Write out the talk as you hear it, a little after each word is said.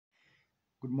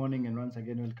Good morning, and once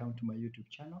again welcome to my YouTube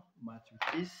channel, Math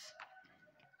with Ease.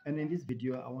 And in this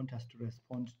video I want us to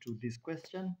respond to this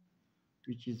question,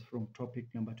 which is from topic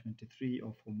number 23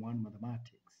 of Form 1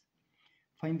 Mathematics.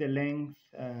 Find the length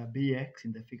bx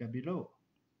in the figure below.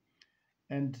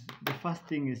 And the first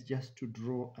thing is just to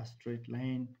draw a straight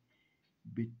line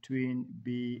between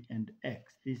b and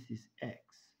x. This is x,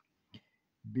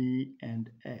 b and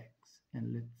x,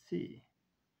 and let's see,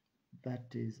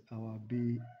 that is our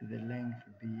b, the length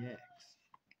bx.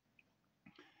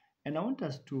 And I want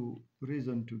us to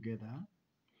reason together.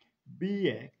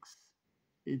 Bx,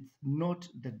 it's not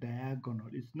the diagonal.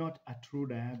 It's not a true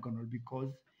diagonal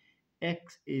because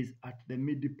x is at the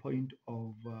midpoint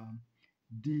of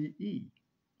DE.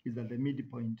 Is at the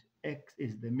midpoint. X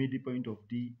is the midpoint of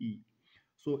DE.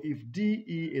 So if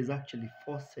DE is actually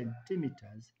 4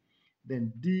 centimeters,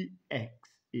 then DX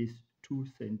is 2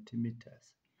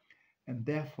 centimeters. And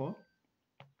therefore,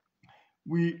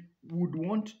 we would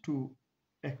want to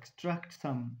extract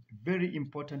some very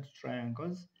important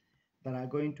triangles that are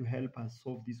going to help us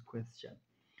solve this question.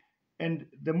 And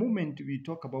the moment we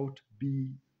talk about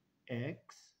BX,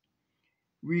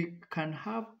 we can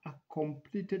have a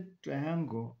completed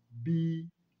triangle BXC.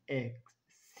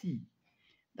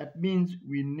 That means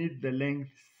we need the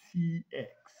length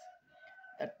CX.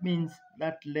 That means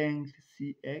that length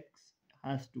CX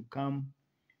has to come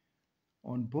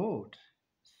on board.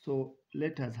 So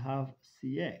let us have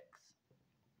CX.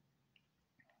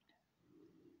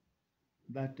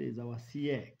 That is our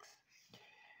CX.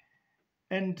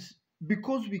 And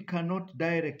because we cannot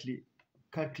directly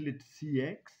calculate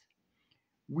CX,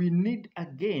 we need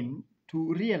again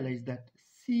to realize that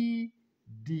CDX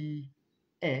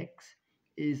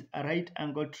is a right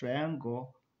angle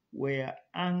triangle where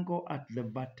angle at the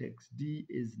vertex D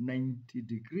is 90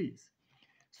 degrees.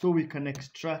 So we can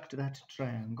extract that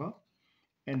triangle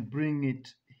and bring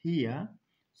it here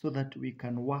so that we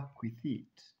can work with it.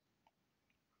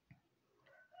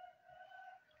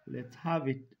 Let's have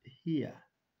it here.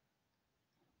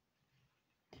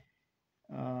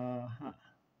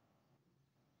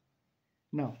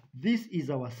 Now, this is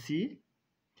our C,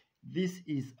 this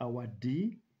is our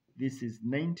D, this is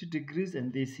 90 degrees,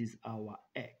 and this is our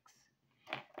X.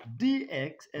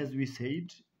 DX, as we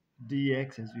said,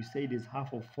 is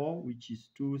half of 4, which is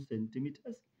 2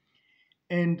 centimeters.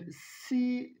 And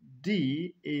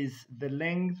CD is the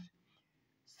length.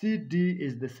 CD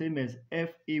is the same as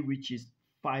FE, which is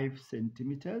 5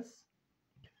 centimeters.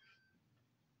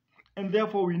 And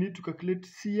therefore, we need to calculate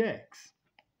CX.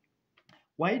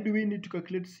 Why do we need to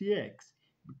calculate CX?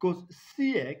 Because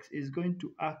CX is going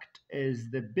to act as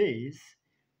the base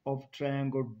of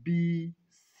triangle BCX.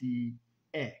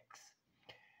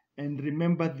 And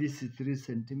remember, this is 3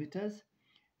 centimeters.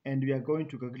 And we are going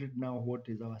to calculate now what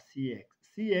is our CX.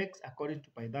 CX, according to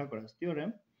Pythagoras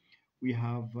theorem, we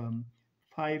have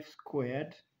 5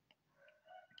 squared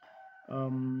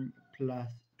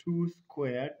plus 2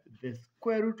 squared. The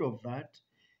square root of that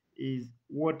is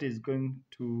what is going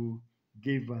to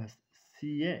give us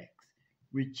CX,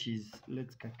 which is,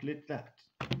 let's calculate that.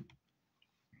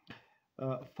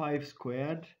 5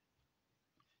 squared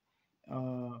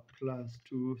plus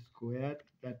 2 squared,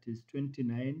 that is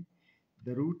 29.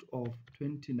 The root of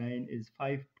 29 is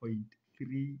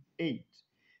 5.38,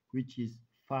 which is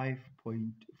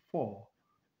 5.4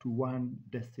 to 1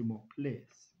 decimal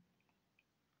place.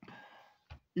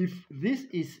 If this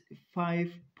is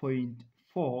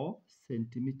 5.4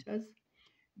 centimeters,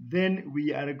 then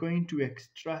we are going to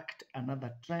extract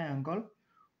another triangle,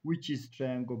 which is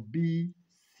triangle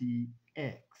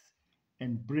BCX,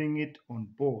 and bring it on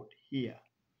board here.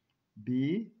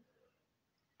 BCX.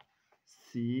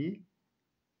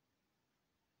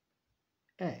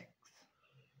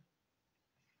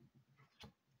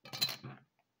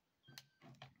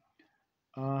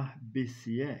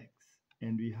 BCX,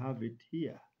 and we have it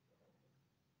here.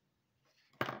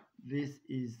 This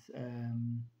is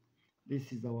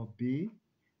our B,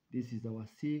 this is our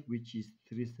C, which is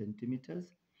 3 centimeters.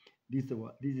 This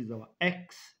is our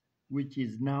X, which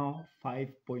is now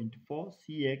 5.4.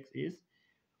 CX is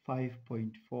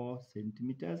 5.4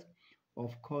 centimeters.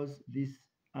 Of course, this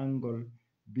angle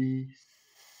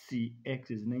BCX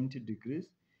is 90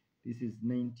 degrees. This is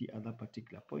 90 at that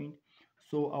particular point.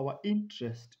 So our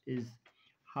interest is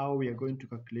how we are going to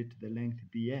calculate the length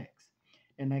BX.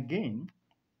 And again,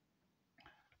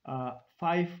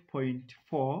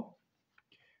 5.4,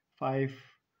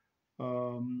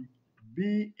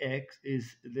 BX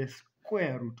is the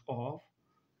square root of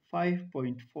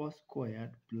 5.4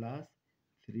 squared plus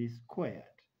 3 squared.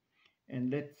 And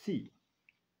let's see.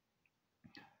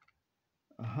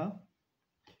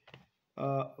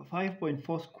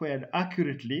 5.4 squared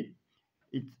accurately,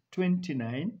 it's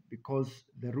 29, because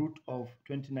the root of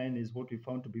 29 is what we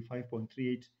found to be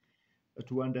 5.38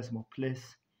 to 1 decimal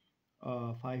place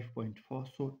 5.4.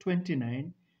 So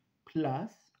 29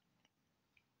 plus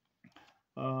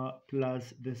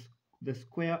the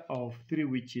square of 3,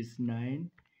 which is 9,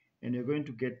 and you're going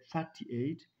to get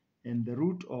 38, and the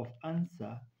root of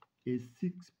answer is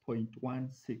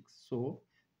 6.16. So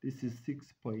this is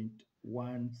 6.16.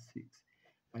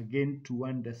 Again, to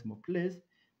 1 decimal place,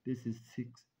 this is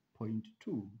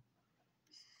 6.2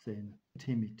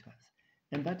 centimeters.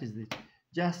 And that is it.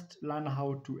 Just learn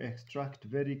how to extract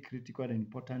very critical and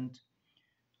important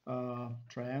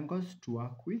triangles to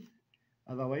work with.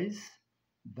 Otherwise,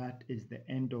 that is the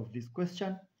end of this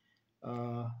question.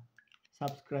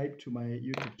 Subscribe to my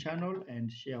YouTube channel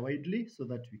and share widely so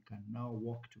that we can now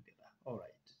work together. All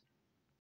right.